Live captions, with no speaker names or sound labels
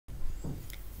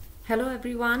Hello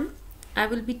everyone. I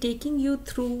will be taking you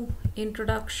through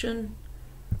introduction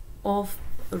of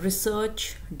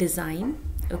research design.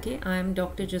 Okay, I am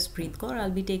Dr. Jaspreet Kaur.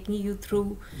 I'll be taking you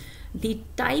through the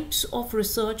types of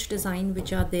research design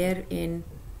which are there in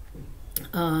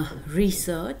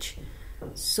research.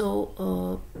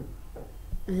 So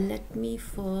let me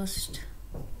first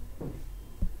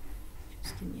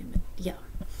just give me a minute. Yeah.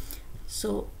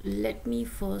 So let me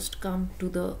first come to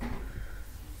the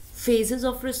phases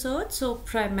of research. So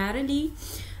primarily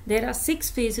there are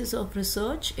 6 phases of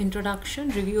research: introduction,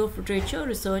 review of literature,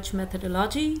 research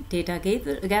methodology, data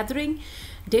gathering,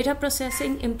 data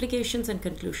processing, implications, and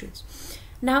conclusions.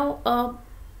 Now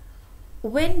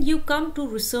when you come to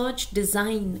research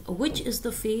design, which is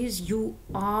the phase you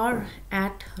are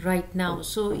at right now?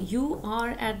 So you are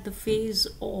at the phase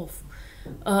of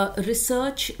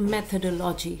research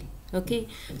methodology. Okay,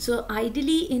 so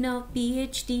ideally in a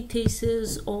PhD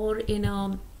thesis or in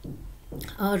a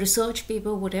research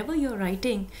paper, whatever you're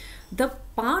writing, the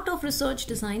part of research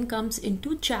design comes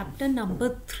into chapter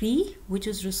number 3, which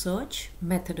is research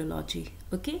methodology.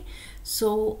 Okay,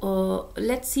 so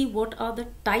let's see what are the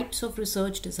types of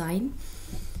research design.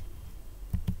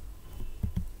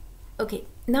 Okay,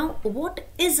 now what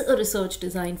is a research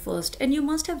design first? And you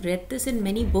must have read this in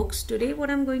many books. Today what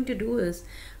I'm going to do is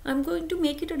I'm going to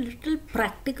make it a little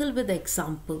practical with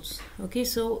examples. Okay,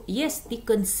 so yes, the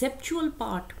conceptual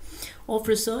part of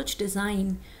research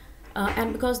design,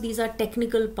 and because these are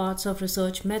technical parts of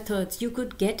research methods, you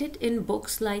could get it in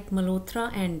books like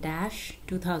Malhotra and Dash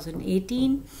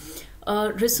 2018,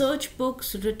 research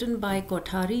books written by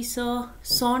Kothari sir,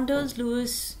 Saunders,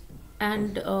 Lewis,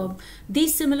 and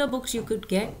these similar books you could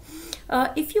get.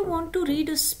 If you want to read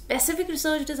a specific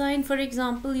research design, for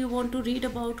example, you want to read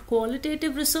about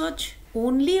qualitative research,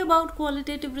 only about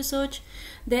qualitative research,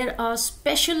 there are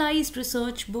specialized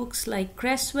research books like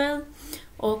Cresswell,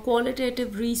 or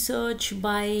qualitative research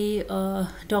by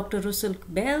Dr. Russell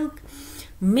Belk.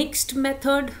 Mixed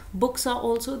method books are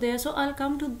also there, so I'll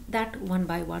come to that one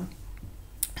by one.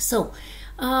 So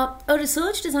a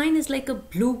research design is like a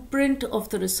blueprint of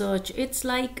the research. It's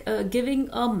like giving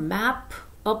a map,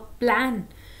 a plan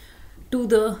to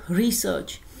the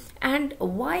research. And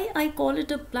why I call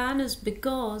it a plan is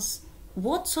because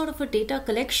what sort of a data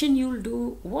collection you'll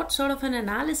do, what sort of an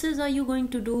analysis are you going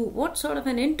to do, what sort of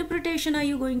an interpretation are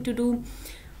you going to do,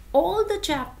 all the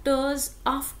chapters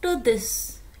after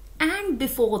this and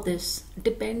before this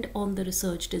depend on the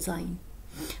research design.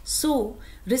 So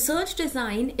research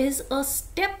design is a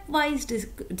stepwise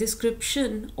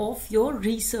description of your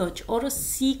research, or a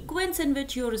sequence in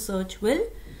which your research will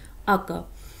occur.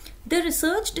 The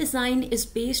research design is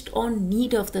based on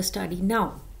need of the study.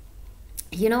 Now,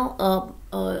 you know,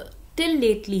 till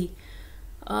lately,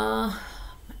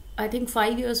 I think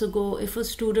 5 years ago, if a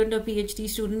student, a PhD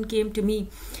student came to me,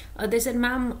 they said,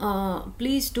 ma'am,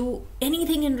 please do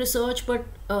anything in research, but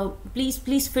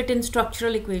please fit in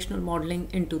structural equational modeling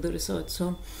into the research.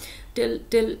 So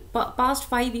till past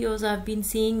 5 years, I've been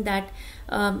seeing that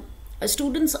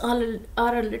students are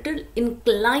a little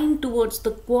inclined towards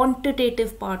the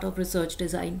quantitative part of research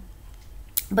design.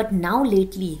 But now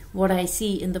lately, what I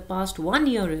see in the past 1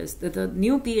 year is that the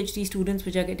new PhD students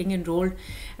which are getting enrolled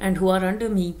and who are under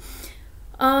me,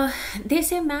 they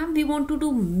say, ma'am, we want to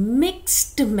do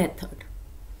mixed method.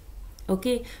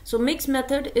 Okay, so mixed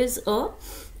method is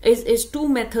 2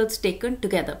 methods taken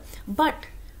together. But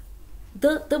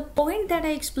the point that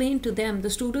I explained to them, the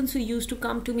students who used to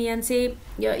come to me and say,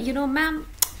 yeah, you know, ma'am,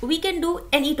 we can do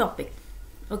any topic.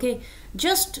 Okay,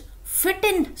 just fit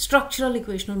in structural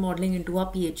equational modeling into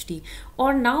our PhD.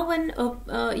 Or now when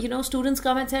you know, students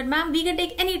come and said, ma'am, we can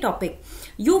take any topic,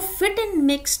 you fit in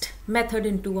mixed method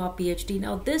into our PhD.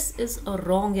 Now this is a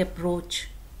wrong approach.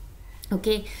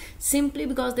 Okay, simply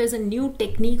because there's a new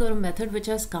technique or a method which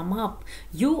has come up,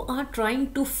 you are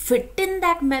trying to fit in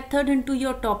that method into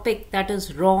your topic. That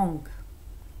is wrong.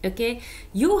 Okay,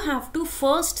 you have to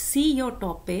first see your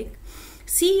topic,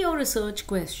 see your research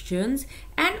questions,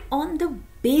 and on the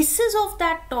basis of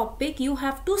that topic, you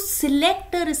have to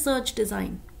select a research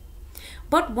design.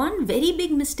 But one very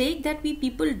big mistake that we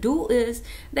people do is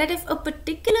that if a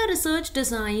particular research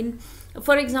design,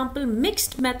 for example,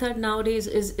 mixed method nowadays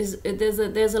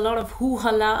there's a lot of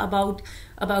hoo-halla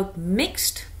about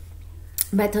mixed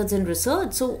methods in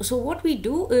research. So what we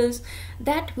do is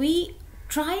that we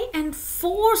try and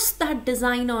force that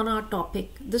design on our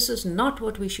topic. This is not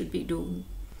what we should be doing.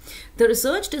 The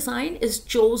research design is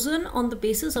chosen on the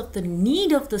basis of the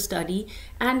need of the study,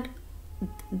 and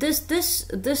this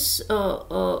 1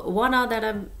 hour that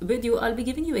I'm with you, I'll be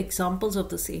giving you examples of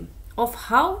the same, of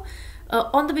how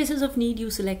On the basis of need, you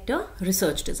select a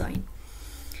research design.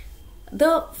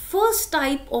 The first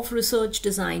type of research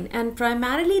design, and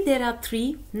primarily there are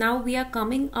three. Now we are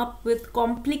coming up with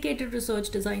complicated research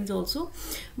designs also,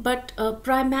 but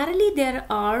primarily there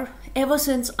are, ever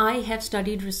since I have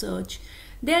studied research,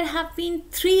 there have been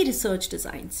three research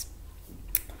designs.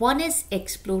 One is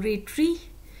exploratory,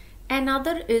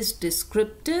 another is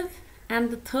descriptive,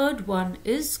 and the third one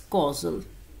is causal.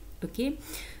 Okay,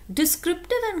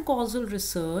 descriptive and causal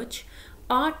research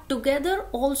are together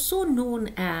also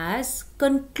known as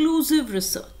conclusive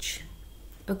research.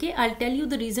 Okay, I'll tell you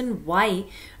the reason why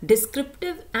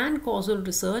descriptive and causal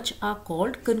research are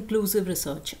called conclusive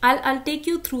research. I'll take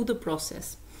you through the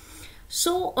process.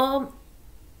 So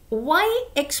why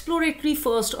exploratory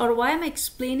first, or why I'm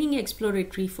explaining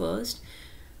exploratory first?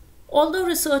 Although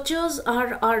researchers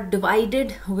are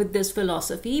divided with this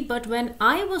philosophy, but when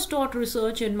I was taught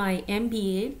research in my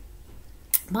MBA,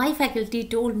 my faculty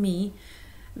told me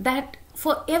that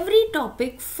for every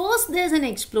topic, first there's an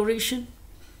exploration,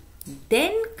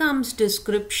 then comes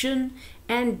description,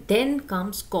 and then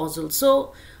comes causal.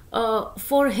 So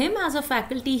for him as a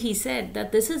faculty, he said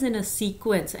that this is in a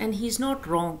sequence, and he's not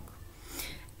wrong.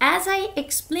 As I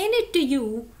explain it to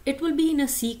you, it will be in a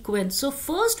sequence. So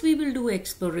first we will do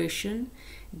exploration,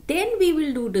 then we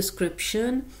will do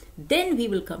description, then we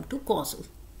will come to causal.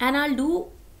 And I'll do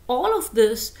all of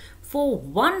this for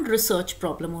one research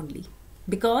problem only.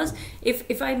 Because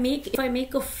if I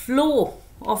make a flow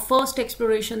of first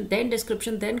exploration, then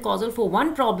description, then causal for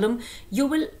one problem, you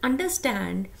will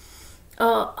understand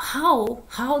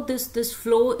how this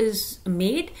flow is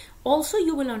made. Also,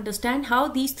 you will understand how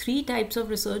these three types of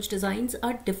research designs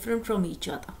are different from each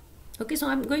other. Okay, so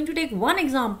I'm going to take one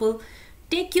example,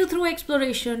 take you through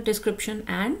exploration, description,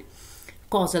 and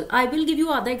causal. I will give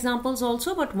you other examples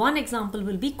also, but one example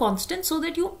will be constant so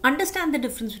that you understand the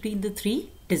difference between the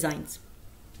three designs.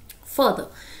 Further,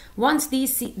 once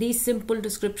these simple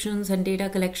descriptions and data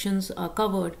collections are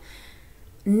covered,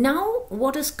 now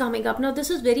what is coming up? Now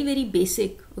this is very, very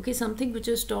basic, okay, something which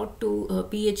is taught to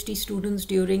PhD students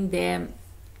during their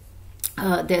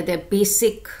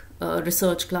basic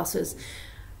research classes.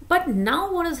 But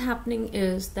now what is happening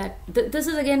is that this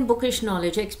is again bookish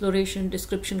knowledge, exploration,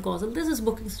 description, causal. This is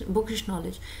bookish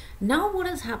knowledge. Now what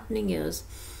is happening is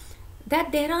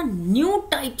that there are new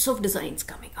types of designs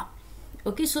coming up.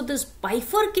 Okay, so this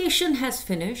bifurcation has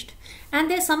finished, and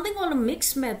there's something called a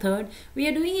mixed method.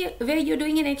 Where you're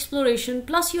doing an exploration,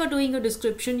 plus you're doing a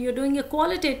description, you're doing a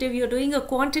qualitative, you're doing a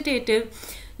quantitative.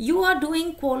 You are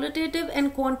doing qualitative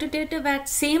and quantitative at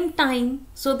same time,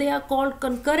 so they are called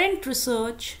concurrent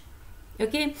research.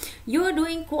 Okay, you are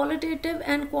doing qualitative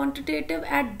and quantitative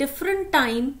at different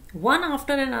time, one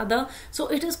after another, so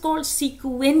it is called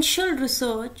sequential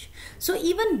research. So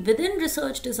even within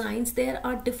research designs, there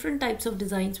are different types of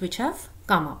designs which have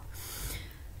come up.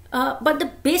 But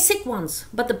the basic ones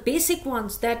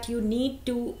that you need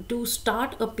to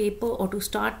start a paper or to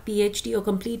start PhD or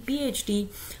complete PhD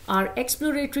are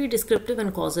exploratory, descriptive,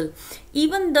 and causal.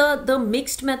 Even the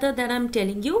mixed method that I'm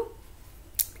telling you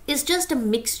is just a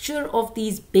mixture of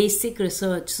these basic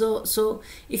research. So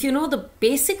if you know the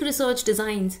basic research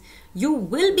designs, you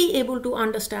will be able to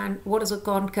understand what is a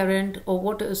concurrent or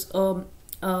what is a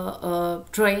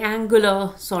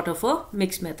triangular sort of a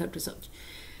mixed method research.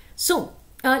 So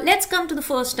let's come to the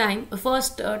first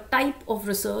type of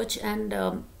research, and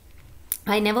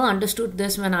I never understood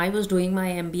this when I was doing my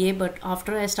MBA, but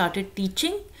after I started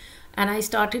teaching and I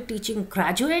started teaching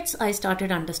graduates, I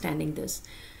started understanding this.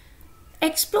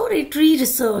 Exploratory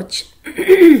research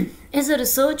is a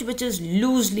research which is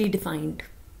loosely defined.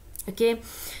 Okay,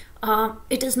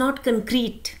 it is not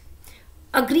concrete.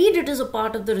 Agreed, it is a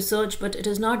part of the research, but it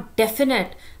is not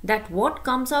definite that what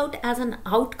comes out as an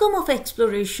outcome of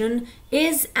exploration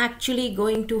is actually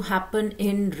going to happen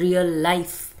in real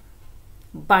life.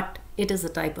 But it is a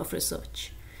type of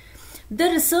research. The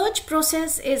research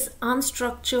process is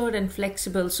unstructured and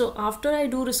flexible. So after I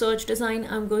do research design,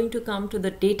 I'm going to come to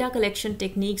the data collection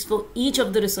techniques for each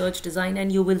of the research design,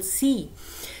 and you will see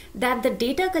that the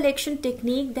data collection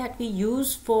technique that we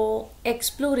use for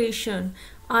exploration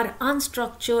are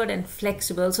unstructured and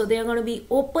flexible. So they are going to be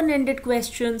open-ended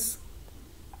questions.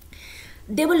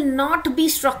 They will not be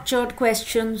structured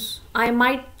questions. I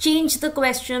might change the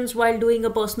questions while doing a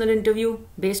personal interview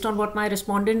based on what my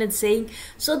respondent is saying.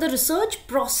 So the research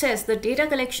process, the data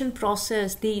collection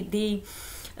process, the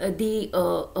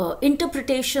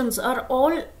interpretations are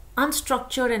all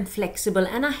unstructured and flexible,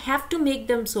 and I have to make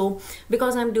them so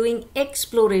because I'm doing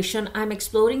exploration. I'm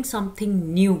exploring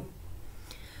something new.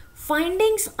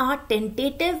 Findings are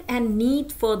tentative and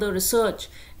need further research.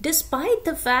 Despite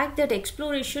the fact that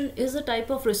exploration is a type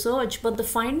of research, but the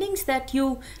findings that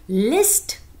you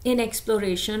list in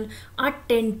exploration are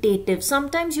tentative.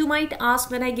 Sometimes you might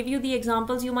ask, when I give you the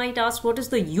examples, you might ask, what is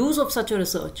the use of such a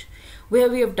research? Where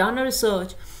we have done a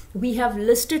research, we have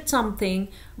listed something,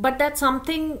 but that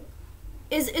something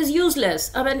is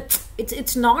useless. I mean,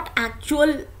 it's not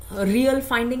actual real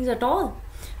findings at all.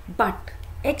 But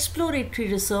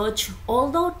exploratory research,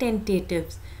 although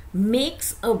tentative,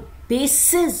 makes a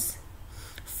basis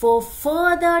for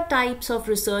further types of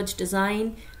research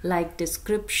design like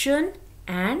description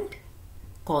and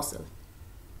causal.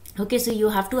 Okay, so you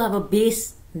have to have a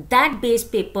base. That base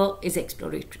paper is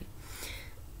exploratory.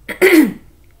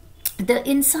 The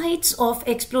insights of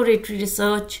exploratory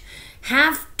research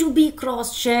have to be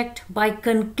cross-checked by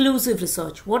conclusive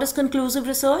research. What is conclusive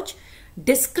research?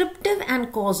 Descriptive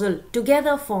and causal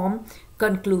together form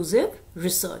conclusive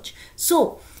research.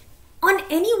 So, on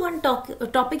any one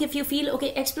topic, if you feel,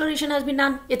 okay, exploration has been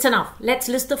done, it's enough. Let's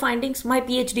list the findings. My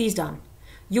PhD is done.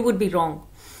 You would be wrong.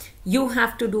 You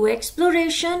have to do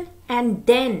exploration and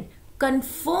then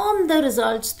confirm the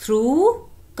results through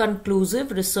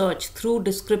conclusive research, through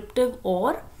descriptive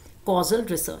or causal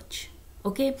research.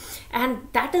 Okay, and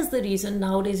that is the reason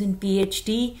nowadays in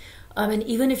PhD, I mean,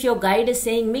 even if your guide is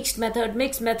saying mixed method,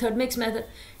 it's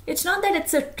not that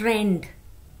it's a trend.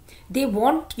 They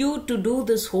want you to do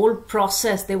this whole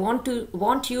process. They want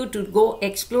you to go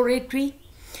exploratory,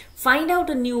 find out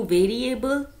a new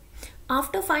variable.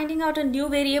 After finding out a new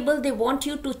variable, they want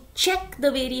you to check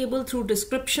the variable through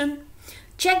description,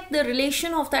 check the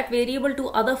relation of that variable to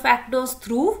other factors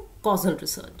through causal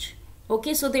research.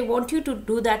 Okay, so they want you to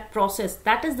do that process.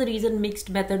 That is the reason mixed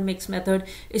method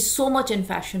is so much in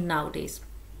fashion nowadays.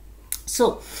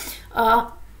 So,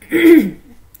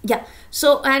 yeah.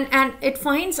 So and it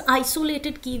finds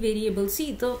isolated key variables.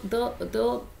 See,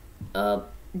 the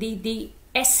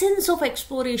essence of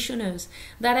exploration is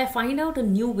that I find out a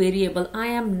new variable. I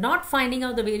am not finding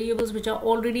out the variables which are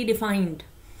already defined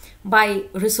by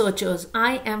researchers.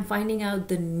 I am finding out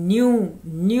the new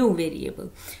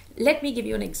variable. Let me give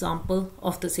you an example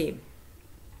of the same.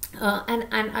 And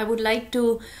I would like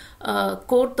to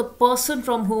quote the person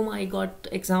from whom I got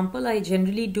example. I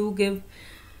generally do give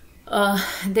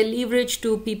the leverage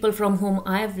to people from whom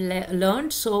I have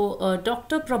learned. So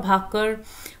Dr. Prabhakar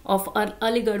of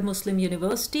Aligarh Muslim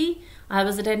University, I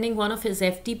was attending one of his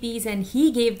FTPs and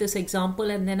he gave this example,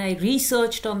 and then I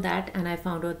researched on that and I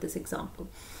found out this example.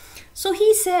 So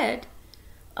he said,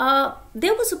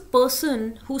 there was a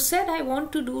person who said, I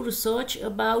want to do research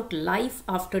about life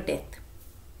after death.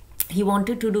 He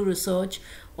wanted to do research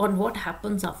on what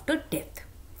happens after death.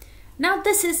 Now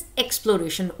this is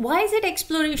exploration. Why is it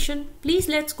exploration? Please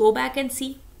let's go back and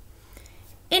see.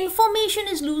 Information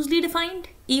is loosely defined.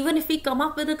 Even if we come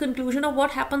up with a conclusion of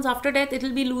what happens after death, it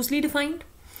will be loosely defined.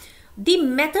 The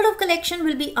method of collection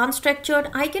will be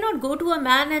unstructured. I cannot go to a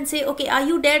man and say, okay, are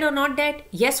you dead or not dead?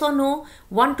 Yes or no?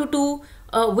 1 to 2.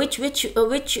 Which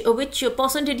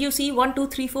person did you see? 1, 2,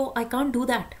 3, 4. I can't do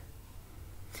that.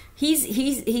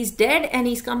 He's dead and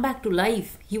he's come back to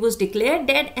life. He was declared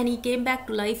dead and he came back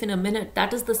to life in a minute.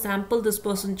 That is the sample this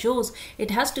person chose.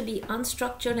 It has to be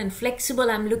unstructured and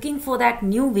flexible. I'm looking for that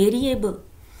new variable.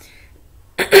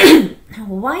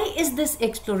 Why is this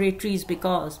exploratory? Is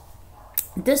because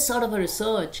this sort of a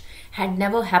research had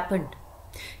never happened.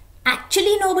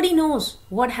 Actually, nobody knows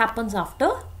what happens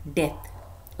after death.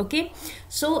 Okay,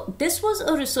 so this was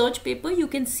a research paper. You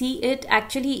can see it.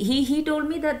 Actually, he told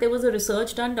me that there was a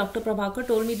research done. Dr. Prabhakar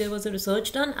told me there was a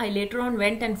research done. I later on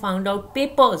went and found out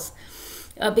papers.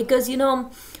 Because, you know,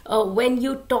 when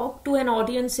you talk to an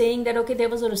audience saying that, okay, there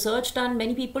was a research done,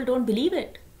 many people don't believe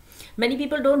it. Many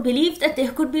people don't believe that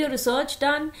there could be a research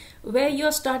done where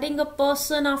you're studying a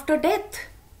person after death.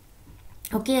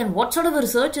 Okay, and what sort of a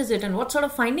research is it and what sort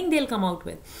of finding they'll come out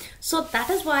with. So that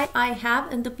is why I have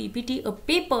in the PPT a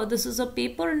paper. This is a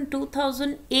paper in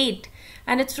 2008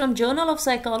 and it's from Journal of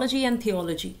Psychology and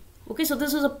Theology. Okay, so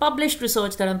this is a published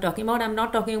research that I'm talking about. I'm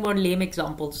not talking about lame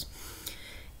examples.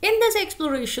 In this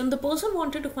exploration, the person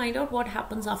wanted to find out what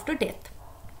happens after death.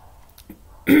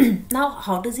 Now,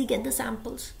 how does he get the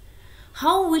samples?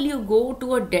 How will you go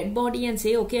to a dead body and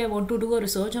say, okay, I want to do a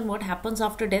research on what happens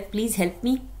after death. Please help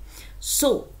me.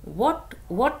 So what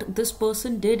this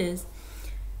person did is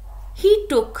he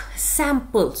took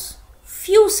samples,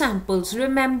 few samples.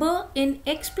 Remember, in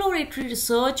exploratory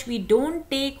research, we don't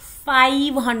take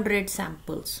 500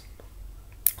 samples.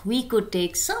 We could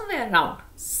take somewhere around,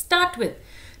 start with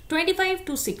 25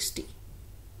 to 60.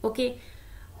 Okay,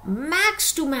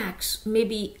 max to max,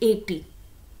 maybe 80.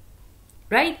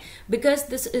 right? Because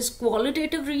this is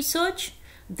qualitative research,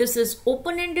 this is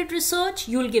open-ended research.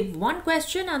 You'll give one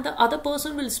question and the other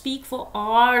person will speak for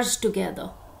hours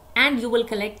together, and you will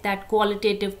collect that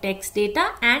qualitative text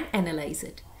data and analyze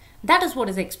it. That is what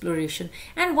is exploration.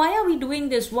 And why are we doing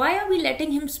this? Why are we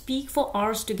letting him speak for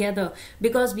hours together?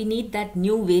 Because we need that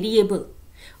new variable.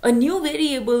 A new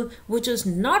variable which is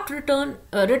not written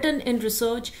in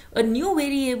research, a new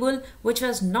variable which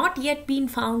has not yet been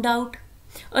found out,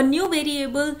 a new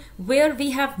variable where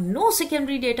we have no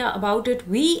secondary data about it.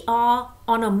 We are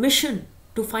on a mission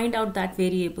to find out that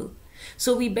variable.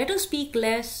 So we better speak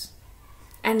less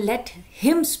and let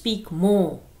him speak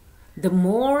more. The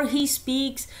more he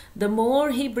speaks, the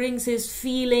more he brings his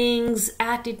feelings,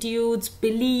 attitudes,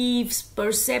 beliefs,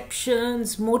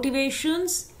 perceptions,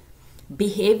 motivations,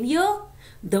 behavior,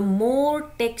 the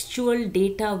more textual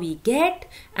data we get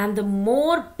and the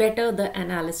more better the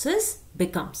analysis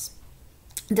becomes.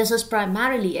 This is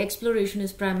primarily, exploration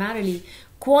is primarily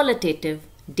qualitative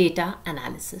data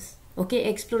analysis. Okay,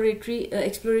 exploratory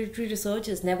research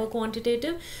is never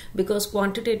quantitative, because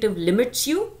quantitative limits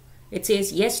you. It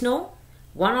says yes, no,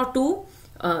 one or two,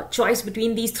 choice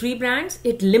between these three brands.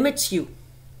 It limits you.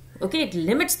 Okay, it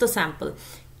limits the sample.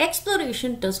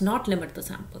 Exploration does not limit the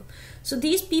sample. So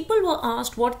these people were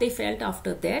asked what they felt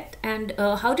after that, and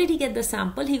how did he get the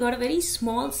sample? He got a very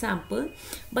small sample,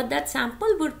 but that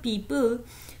sample were people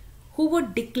who were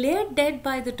declared dead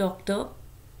by the doctor,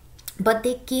 but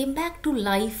they came back to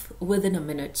life within a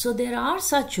minute. So there are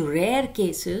such rare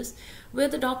cases where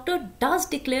the doctor does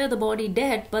declare the body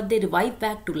dead, but they revive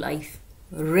back to life.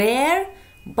 Rare,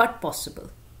 but possible.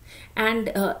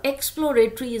 And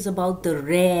exploratory is about the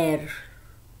rare.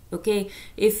 Okay,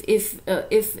 if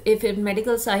in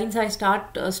medical science I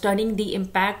start studying the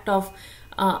impact of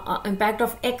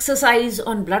exercise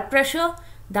on blood pressure,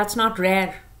 that's not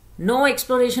rare. No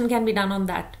exploration can be done on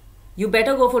that. You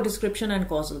better go for description and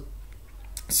causal.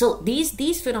 So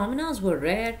these phenomena were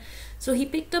rare. So he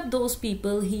picked up those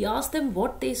people, he asked them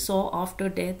what they saw after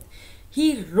death.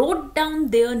 He wrote down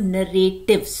their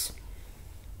narratives.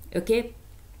 Okay,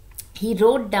 he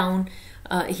wrote down,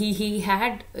 he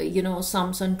had,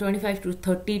 some 25 to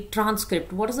 30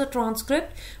 transcript. What is a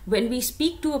transcript? When we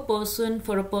speak to a person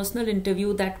for a personal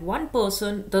interview, that one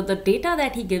person, the data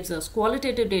that he gives us,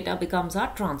 qualitative data, becomes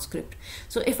our transcript.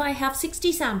 So if I have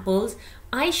 60 samples,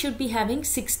 I should be having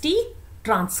 60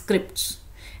 transcripts.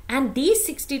 And these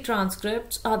 60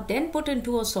 transcripts are then put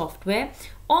into a software,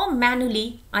 or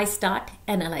manually I start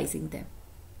analyzing them.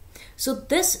 So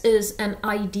this is an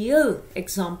ideal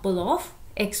example of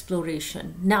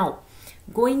exploration. Now,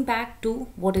 going back to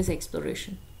what is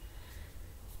exploration.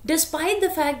 Despite the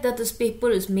fact that this paper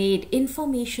is made,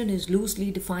 information is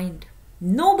loosely defined.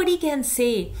 Nobody can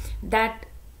say that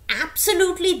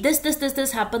absolutely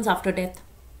this happens after death.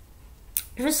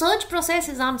 Research process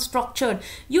is unstructured.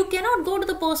 You cannot go to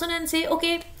the person and say,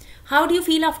 okay, how do you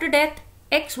feel after death?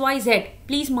 X, Y, Z.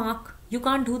 Please mark. You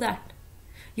can't do that.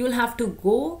 You'll have to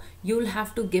go, you'll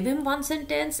have to give him one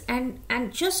sentence and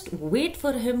just wait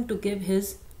for him to give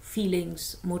his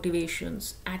feelings,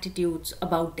 motivations, attitudes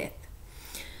about death.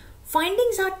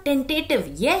 Findings are tentative.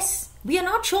 Yes, we are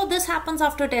not sure this happens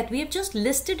after death. We have just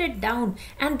listed it down,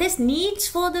 and this needs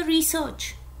further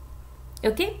research.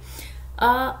 Okay,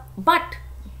 but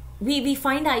we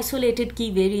find isolated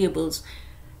key variables.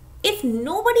 If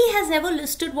nobody has ever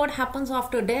listed what happens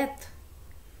after death,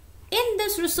 in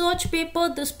this research paper,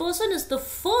 this person is the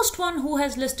first one who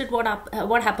has listed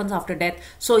what happens after death.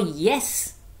 So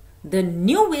yes, the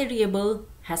new variable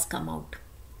has come out.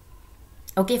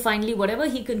 Okay, finally, whatever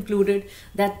he concluded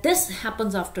that this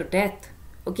happens after death,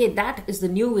 okay, that is the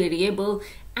new variable,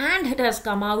 and it has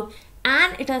come out,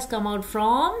 and it has come out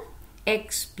from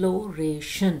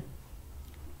exploration.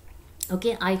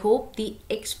 Okay, I hope the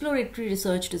exploratory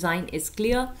research design is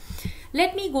clear.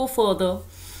 Let me go further.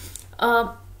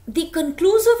 The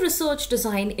conclusive research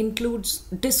design includes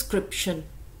description.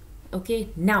 Okay,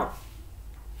 now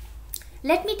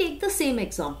let me take the same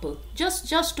example.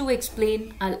 Just to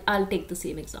explain, I'll take the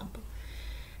same example.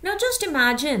 Now just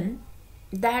imagine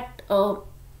that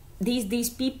these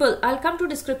people, I'll come to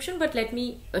description, but let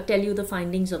me tell you the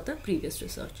findings of the previous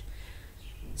research.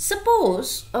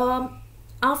 Suppose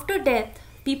after death,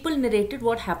 people narrated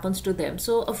what happens to them.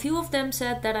 So a few of them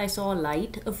said that I saw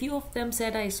light, a few of them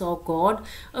said I saw God,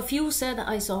 a few said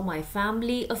I saw my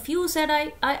family, a few said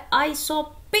I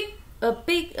saw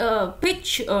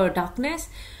pitch darkness,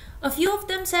 a few of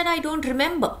them said I don't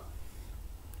remember.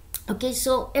 Okay,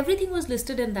 so everything was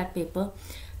listed in that paper.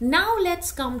 Now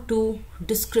let's come to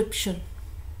description.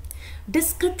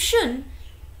 Description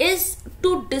is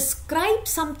to describe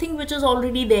something which is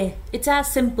already there. It's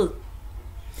as simple.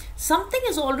 Something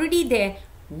is already there.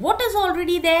 What is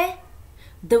already there?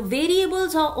 The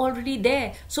variables are already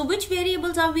there. So which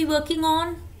variables are we working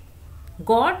on?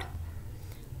 God,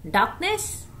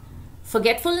 darkness,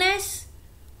 forgetfulness,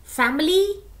 family,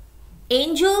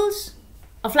 angels,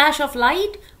 a flash of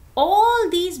light. All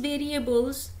these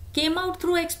variables came out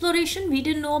through exploration. We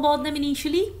didn't know about them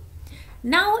initially.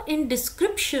 Now in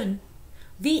description,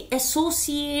 we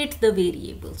associate the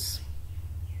variables.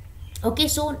 Okay,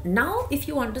 so now if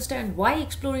you understand why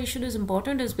exploration is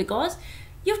important, is because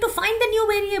you have to find the new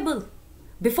variable.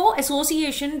 Before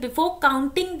association, before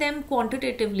counting them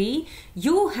quantitatively,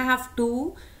 you have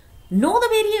to know the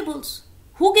variables.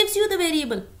 Who gives you the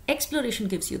variable? Exploration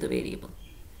gives you the variable.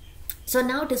 So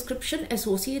now description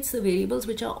associates the variables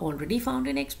which are already found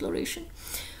in exploration.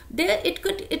 There it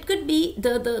could be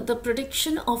the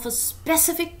prediction of a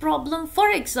specific problem. For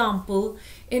example,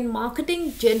 in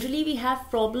marketing, generally we have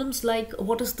problems like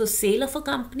what is the sale of a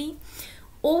company.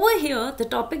 Over here, the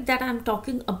topic that I'm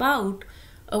talking about,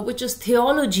 which is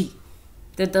theology.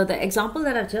 The example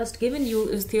that I've just given you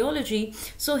is theology.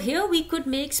 So here we could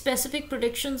make specific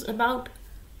predictions about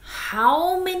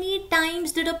how many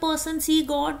times did a person see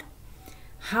God?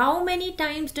 How many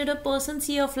times did a person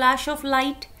see a flash of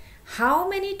light? How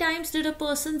many times did a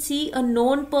person see a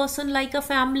known person like a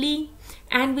family?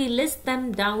 And we list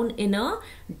them down in a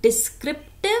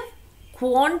descriptive,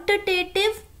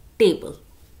 quantitative table.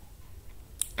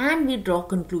 And we draw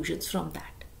conclusions from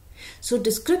that. So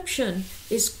description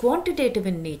is quantitative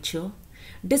in nature.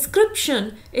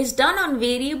 Description is done on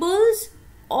variables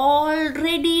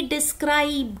already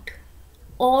described,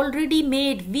 already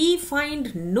made. We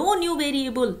find no new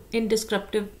variable in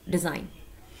descriptive design.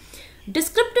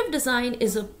 Descriptive design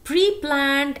is a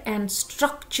pre-planned and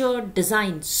structured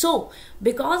design. So,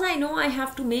 because I know I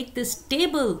have to make this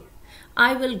table,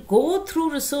 I will go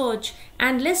through research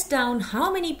and list down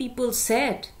how many people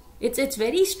said. It's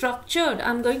very structured.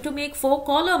 I'm going to make 4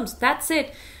 columns. That's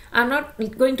it. I'm not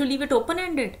going to leave it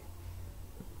open-ended.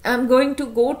 I'm going to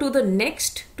go to the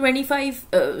next 25,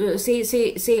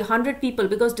 say 100 people,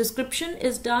 because description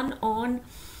is done on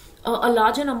a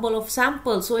larger number of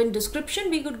samples. So in description,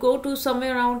 we could go to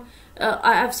somewhere around,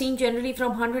 I've seen generally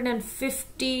from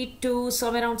 150 to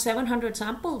somewhere around 700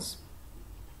 samples.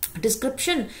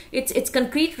 Description, it's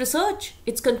concrete research,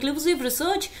 it's conclusive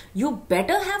research. You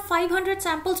better have 500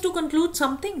 samples to conclude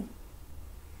something.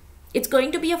 It's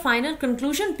going to be a final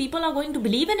conclusion. People are going to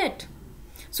believe in it.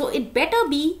 So it better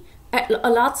be a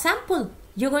large sample.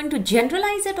 You're going to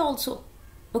generalize it also.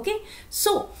 Okay,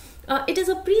 so it is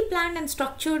a pre-planned and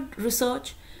structured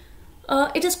research.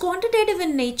 It is quantitative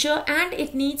in nature and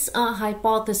it needs a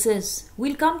hypothesis.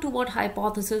 We'll come to what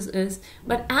hypothesis is,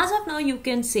 but as of now you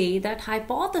can say that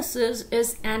hypothesis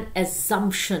is an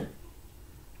assumption.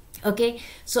 Okay,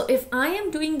 so if I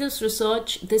am doing this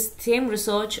research, this same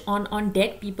research on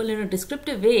dead people in a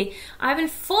descriptive way, I will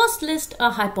first list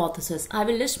a hypothesis. I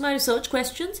will list my research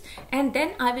questions and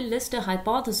then I will list a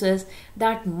hypothesis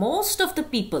that most of the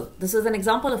people, this is an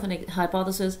example of a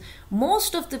hypothesis,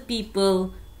 most of the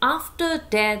people after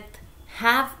death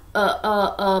have,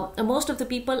 most of the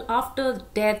people after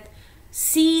death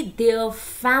see their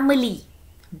family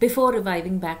before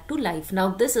reviving back to life. Now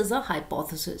this is a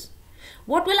hypothesis.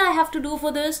 What will I have to do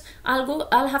for this?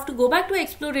 I'll have to go back to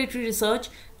exploratory research,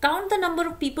 count the number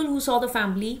of people who saw the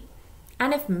family,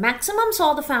 and if maximum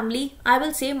saw the family, I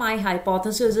will say my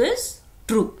hypothesis is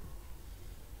true.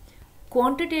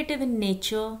 Quantitative in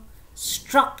nature,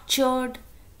 structured,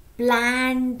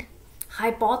 planned,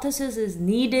 hypothesis is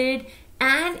needed,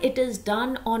 and it is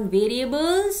done on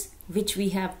variables which we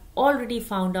have already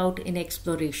found out in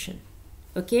exploration.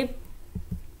 Okay.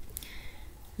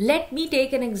 Let me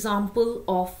take an example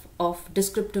of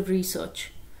descriptive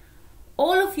research.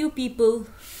 All of you people,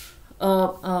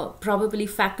 probably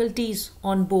faculties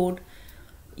on board,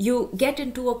 you get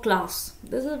into a class.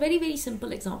 This is a very, very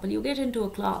simple example. You get into a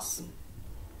class.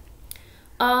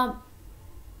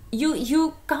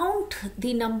 You count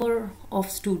the number of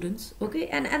students, okay?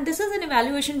 And this is an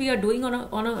evaluation we are doing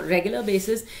on a regular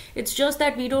basis. It's just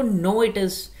that we don't know it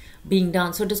is being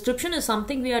done. So description is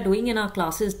something we are doing in our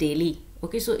classes daily.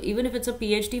 Okay, so even if it's a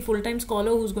PhD full-time scholar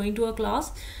who's going to a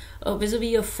class,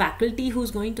 vis-a-vis a faculty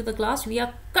who's going to the class, we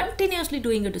are continuously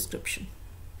doing a description.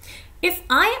 If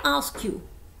I ask you,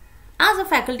 as a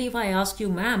faculty, if I ask you,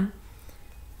 ma'am,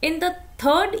 in the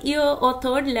 3rd year or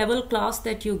 3rd level class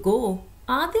that you go,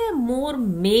 are there more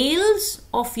males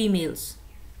or females?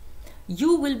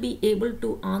 You will be able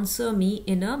to answer me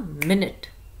in a minute.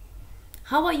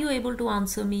 How are you able to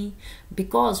answer me?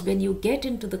 Because when you get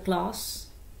into the class,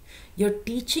 You're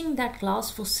teaching that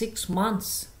class for 6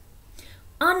 months.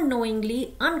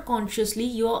 Unknowingly, unconsciously,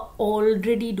 you are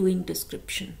already doing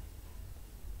description.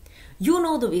 You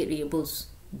know the variables,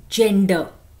 gender.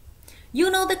 You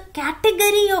know the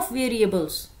category of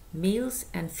variables, males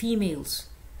and females.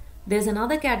 There's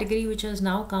another category which has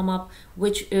now come up,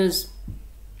 which is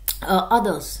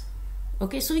others.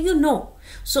 Okay, so you know.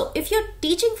 So if you're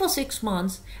teaching for 6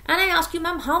 months and I ask you,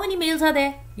 ma'am, how many males are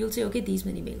there? You'll say, okay, these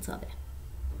many males are there.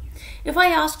 If I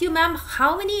ask you, ma'am,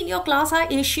 how many in your class are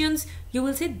Asians? You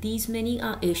will say, these many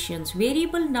are Asians.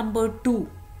 Variable number 2.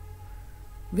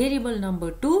 Variable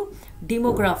number 2,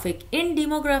 demographic. In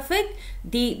demographic,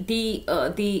 the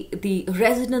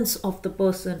residence of the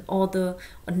person or the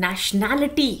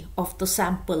nationality of the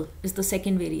sample is the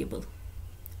second variable.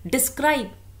 Describe.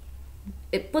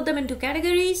 Put them into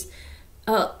categories,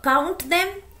 count them,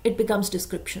 it becomes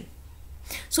description.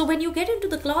 So when you get into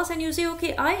the class and you say,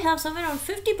 okay, I have somewhere around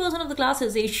 50% of the class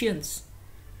is Asians.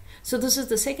 So this is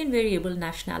the second variable,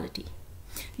 nationality.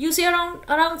 You say around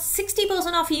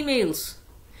 60% are females.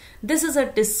 This is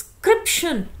a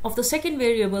description of the second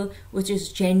variable, which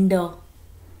is gender.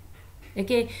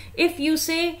 Okay, if you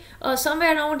say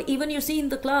somewhere around, even you see in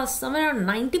the class, somewhere around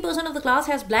 90% of the class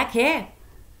has black hair.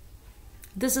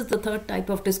 This is the third type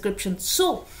of description.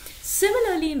 So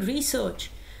similarly in research,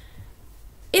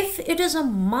 if it is a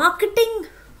marketing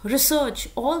research,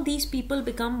 all these people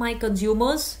become my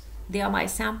consumers. They are my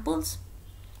samples.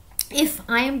 If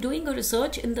I am doing a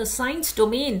research in the science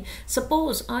domain,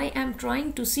 suppose I am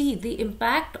trying to see the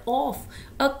impact of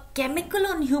a chemical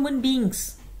on human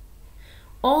beings,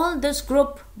 all this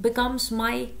group becomes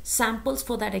my samples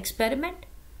for that experiment.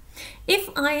 If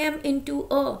I am into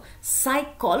a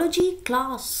psychology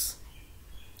class,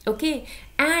 okay,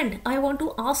 and I want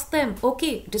to ask them,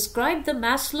 okay, describe the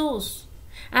Maslow's,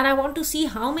 and I want to see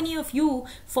how many of you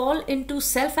fall into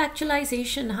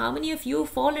self-actualization, how many of you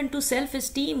fall into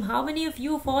self-esteem, how many of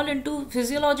you fall into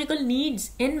physiological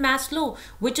needs in Maslow,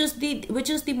 which is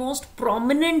the most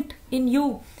prominent in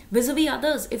you vis-a-vis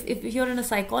others. If you're in a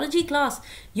psychology class,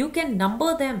 you can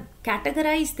number them,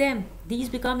 categorize them. These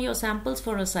become your samples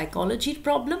for a psychology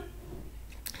problem.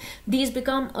 These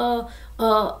become a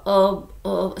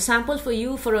sample for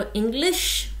you for an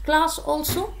English class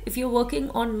also. If you're working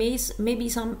on maybe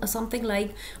something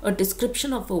like a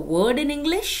description of a word in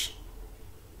English,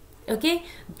 okay,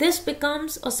 this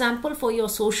becomes a sample for your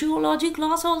sociology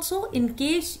class also, in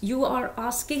case you are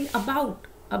asking about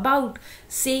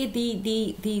say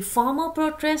the farmer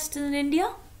protest in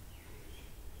India.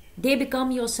 They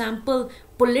become your sample.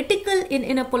 Political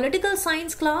in a political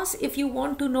science class, if you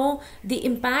want to know the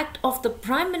impact of the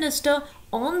Prime Minister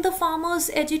on the farmers'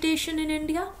 agitation in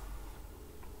India,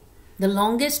 the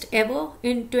longest ever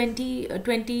in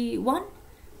 2021.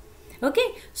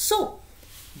 Okay, so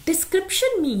description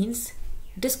means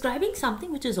describing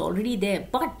something which is already there.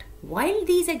 But while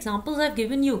these examples I've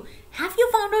given you, have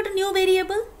you found out a new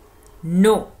variable?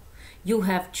 No, you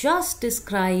have just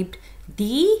described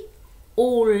the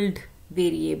old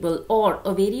variable, or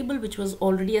a variable which was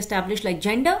already established, like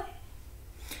gender,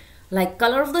 like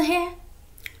color of the hair,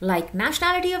 like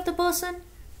nationality of the person.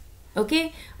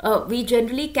 Okay, we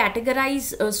generally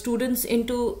categorize students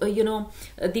into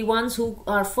the ones who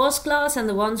are first class and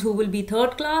the ones who will be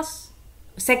third class,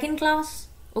 second class.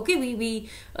 Okay, we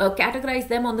categorize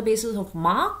them on the basis of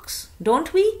marks,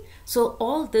 don't we? So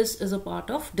all this is a part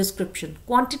of description.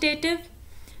 Quantitative,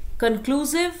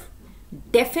 conclusive,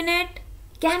 definite,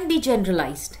 can be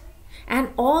generalized, and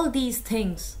all these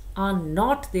things are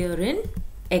not there in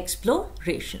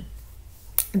exploration.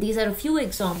 These are a few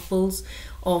examples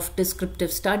of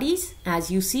descriptive studies. As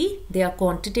you see, they are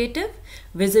quantitative.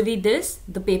 Vis-a-vis this,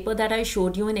 the paper that I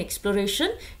showed you in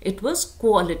exploration, it was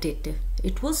qualitative.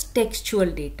 It was textual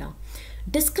data.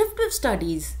 Descriptive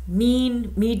studies,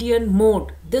 mean, median,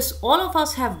 mode. This all of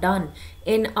us have done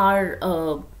in our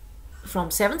from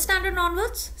 7th standard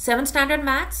onwards, 7th standard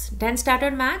maths, 10th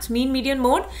standard maths, mean, median,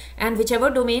 mode, and whichever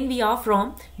domain we are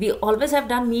from, we always have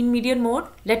done mean, median, mode.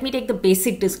 Let me take the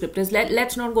basic descriptives.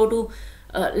 Let's not go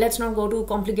to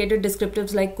complicated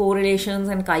descriptives like correlations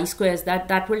and chi-squares.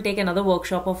 That will take another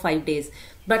workshop of 5 days.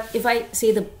 But if I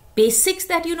say the basics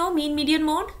that you know, mean, median,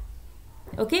 mode,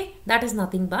 okay, that is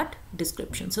nothing but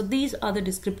description. So these are the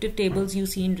descriptive tables you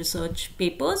see in research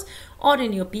papers or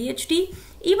in your PhD.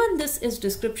 Even this is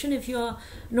description. If you are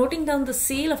noting down the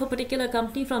sale of a particular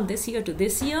company from this year to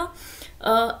this year,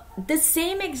 this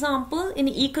same example in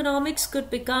economics could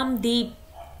become the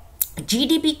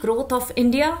GDP growth of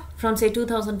India from say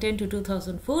 2010 to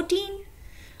 2014.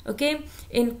 Okay,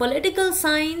 in political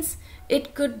science,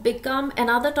 It could become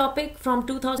another topic from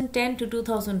 2010 to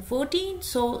 2014.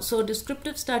 So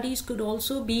descriptive studies could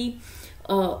also be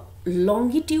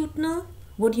longitudinal.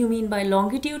 What do you mean by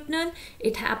longitudinal?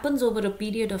 It happens over a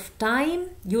period of time.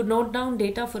 You note down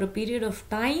data for a period of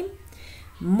time.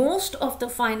 Most of the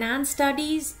finance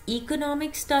studies,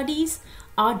 economic studies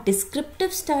are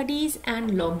descriptive studies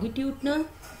and longitudinal.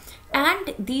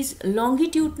 And these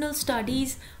longitudinal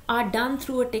studies are done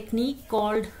through a technique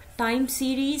called time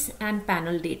series and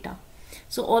panel data.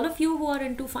 So all of you who are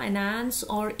into finance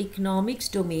or economics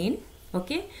domain,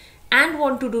 okay, and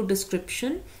want to do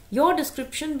description, your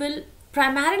description will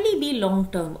primarily be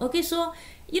long term. Okay, so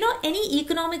any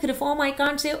economic reform, I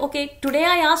can't say, okay, today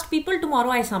I asked people, tomorrow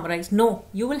I summarize. No,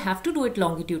 you will have to do it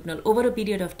longitudinal over a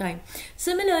period of time.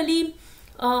 Similarly,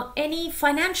 any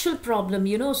financial problem,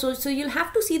 so you'll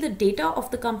have to see the data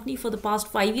of the company for the past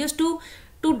 5 years to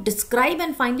describe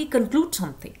and finally conclude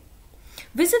something.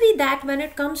 Vis-a-vis that, when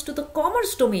it comes to the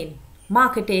commerce domain,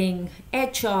 marketing,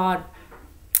 HR,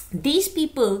 these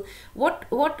people, what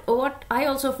I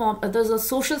also form, there's a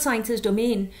social sciences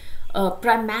domain,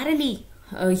 primarily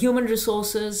human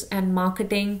resources and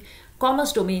marketing,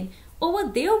 commerce domain.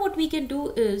 Over there, what we can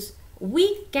do is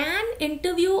we can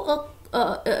interview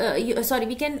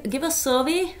we can give a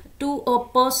survey to a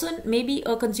person, maybe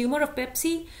a consumer of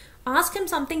Pepsi, ask him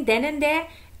something then and there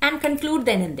and conclude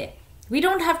then and there. We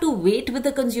don't have to wait with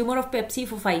the consumer of Pepsi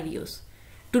for 5 years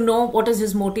to know what is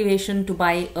his motivation to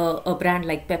buy a brand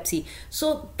like Pepsi.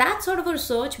 So that sort of a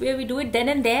research where we do it then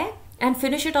and there and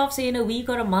finish it off, say in a week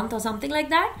or a month or something like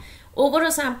that, over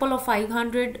a sample of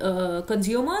 500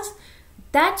 consumers,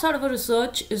 that sort of a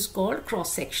research is called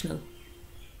cross-sectional.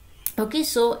 Okay,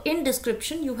 so in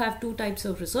description, you have two types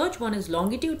of research. One is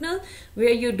longitudinal,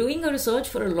 where you're doing a research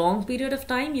for a long period of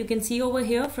time. You can see over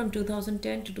here from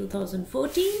 2010 to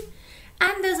 2014.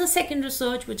 And there's a second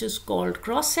research which is called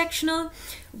cross-sectional,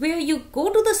 where you go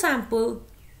to the sample,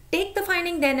 take the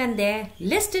finding then and there,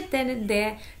 list it then and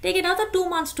there, take another 2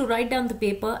 months to write down the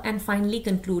paper and finally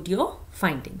conclude your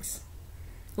findings.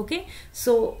 Okay,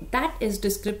 so that is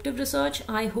descriptive research.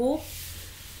 I hope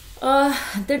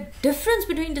the difference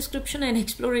between description and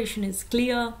exploration is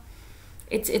clear.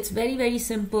 It's very, very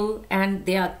simple, and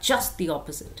they are just the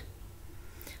opposite.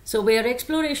 So where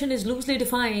exploration is loosely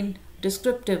defined,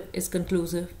 descriptive is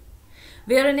conclusive.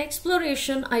 Where in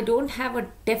exploration, I don't have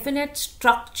a definite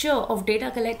structure of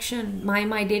data collection.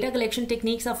 My data collection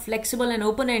techniques are flexible and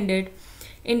open-ended.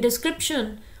 In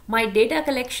description, my data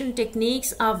collection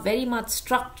techniques are very much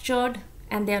structured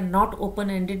and they are not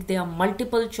open-ended. They are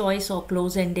multiple choice or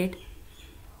close-ended.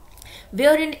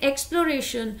 Where in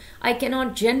exploration, I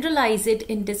cannot generalize it.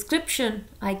 In description,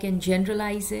 I can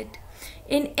generalize it.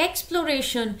 In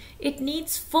exploration, it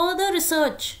needs further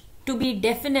research to be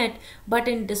definite, but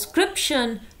in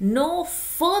description, no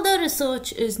further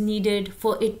research is needed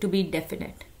for it to be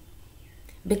definite.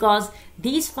 Because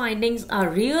these findings are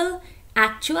real,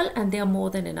 actual, and they are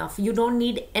more than enough. You don't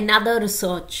need another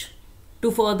research to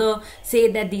further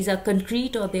say that these are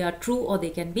concrete or they are true or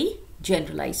they can be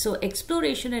generalized. So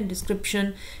exploration and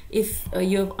description, if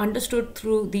you have understood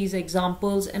through these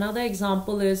examples. Another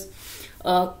example is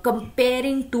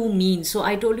comparing two means. So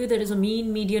I told you there is a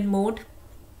mean, median, mode.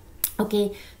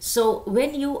 Okay, so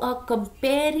when you are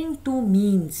comparing two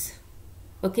means,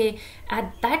 okay,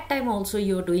 at that time also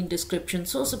you're doing description.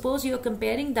 So suppose you're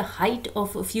comparing the height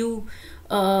of a few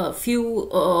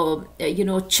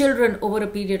children over a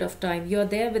period of time. You're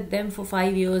there with them for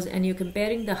 5 years and you're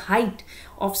comparing the height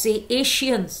of, say,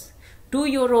 Asians to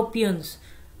Europeans,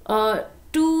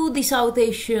 to the South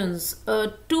Asians,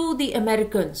 to the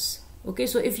Americans. Okay,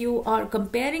 so if you are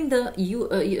comparing the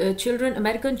children,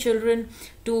 American children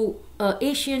to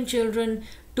Asian children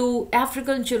to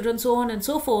African children, so on and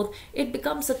so forth, it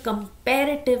becomes a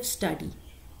comparative study.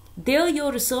 There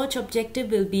your research objective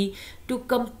will be to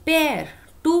compare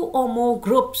two or more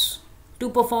groups to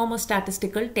perform a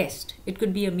statistical test. It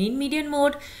could be a mean, median,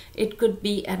 mode, it could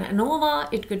be an ANOVA,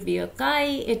 it could be a chi,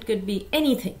 it could be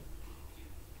anything.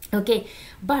 Okay,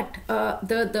 but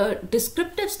the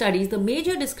descriptive studies, the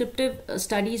major descriptive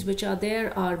studies which are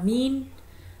there are mean,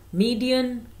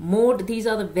 median, mode. These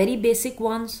are the very basic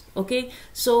ones. Okay,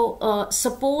 so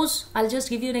suppose I'll just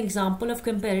give you an example of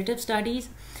comparative studies.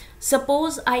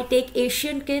 Suppose I take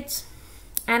Asian kids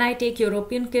and I take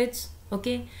European kids.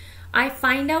 Okay, I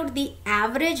find out the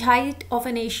average height of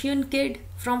an Asian kid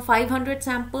from 500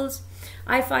 samples.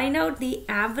 I find out the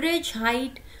average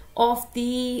height of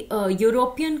the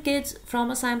European kids from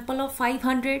a sample of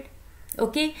 500.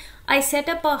 Okay, I set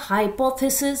up a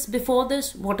hypothesis before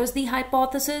this. What is the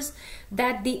hypothesis?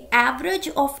 That the average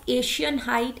of Asian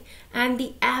height and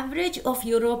the average of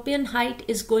European height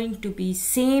is going to be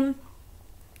same.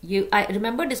 I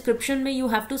remember description mein you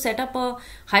have to set up a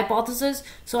hypothesis.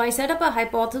 So I set up a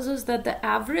hypothesis that the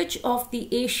average of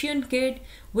the Asian kid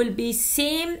will be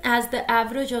same as the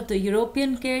average of the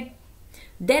European kid.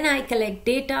 Then I collect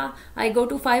data. I go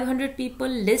to 500 people,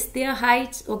 list their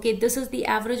heights. Okay, this is the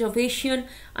average of Asian.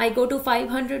 I go to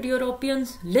 500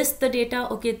 Europeans, list the data.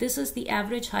 Okay, this is the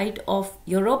average height of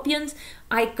Europeans.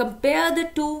 I compare the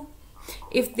two.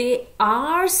 If they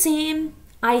are same,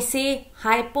 I say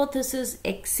hypothesis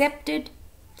accepted.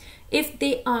 If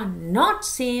they are not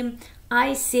same,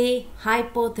 I say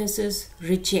hypothesis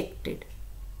rejected.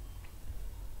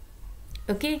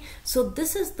 Okay, so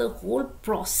this is the whole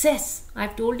process.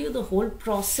 I've told you the whole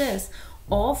process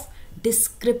of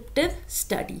descriptive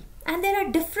study. And there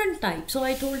are different types. So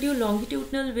I told you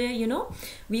longitudinal, where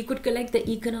we could collect the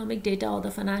economic data or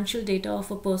the financial data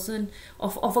of a person,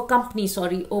 of a company,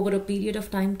 over a period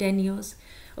of time, 10 years.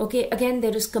 Okay, again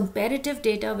there is comparative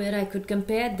data where I could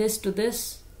compare this to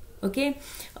this. Okay,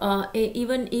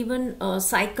 even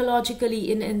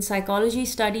psychologically, in psychology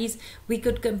studies, we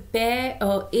could compare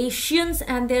Asians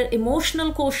and their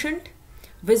emotional quotient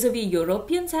vis-a-vis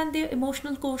Europeans and their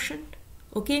emotional quotient.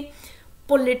 Okay,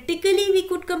 politically we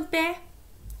could compare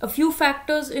a few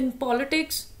factors in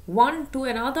politics, one to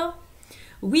another.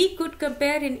 We could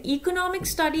compare in economic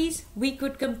studies, we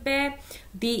could compare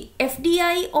the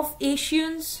FDI of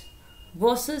Asians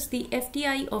versus the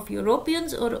FDI of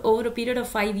Europeans or over a period of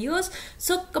 5 years.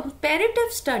 So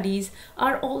comparative studies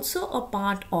are also a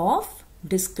part of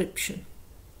description.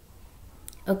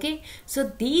 Okay,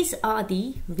 so these are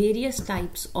the various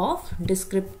types of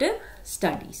descriptive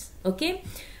studies. Okay,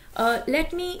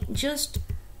 let me just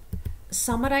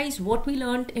summarize what we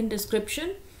learned in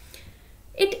description.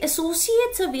 It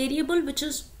associates a variable which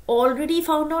is already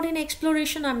found out in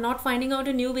exploration. I'm not finding out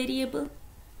a new variable.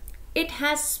 It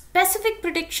has specific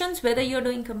predictions, whether you're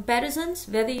doing comparisons,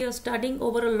 whether you're studying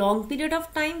over a long period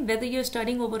of time, whether you're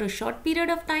studying over a short period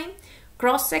of time,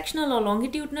 cross-sectional or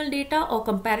longitudinal data or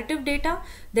comparative data,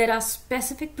 there are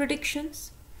specific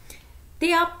predictions.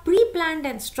 They are pre-planned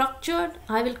and structured.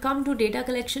 I will come to data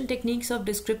collection techniques of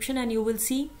description and you will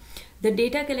see the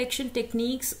data collection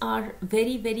techniques are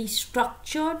very, very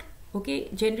structured. Okay,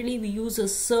 generally we use a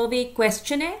survey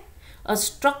questionnaire, a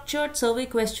structured survey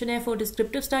questionnaire for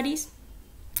descriptive studies.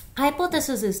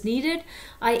 Hypothesis is needed.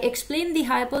 I explain the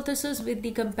hypothesis with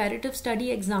the comparative study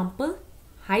example.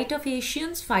 Height of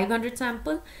Asians, 500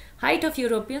 sample. Height of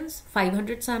Europeans,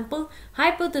 500 sample.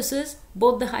 Hypothesis,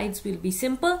 both the heights will be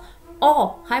simple.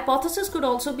 Or hypothesis could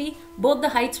also be both the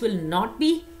heights will not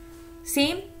be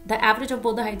same. The average of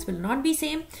both the heights will not be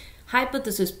same.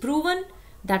 Hypothesis proven.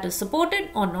 That is supported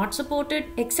or not supported,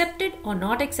 accepted or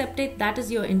not accepted. That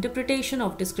is your interpretation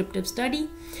of descriptive study.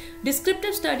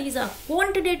 Descriptive studies are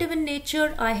quantitative in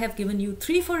nature. I have given you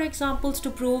 3-4 examples to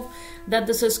prove that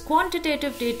this is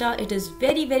quantitative data. It is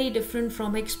very, very different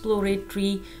from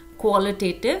exploratory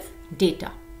qualitative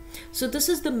data. So this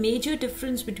is the major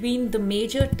difference between the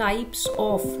major types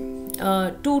of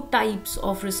two types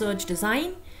of research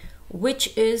design,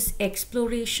 which is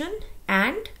exploration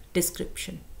and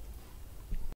description.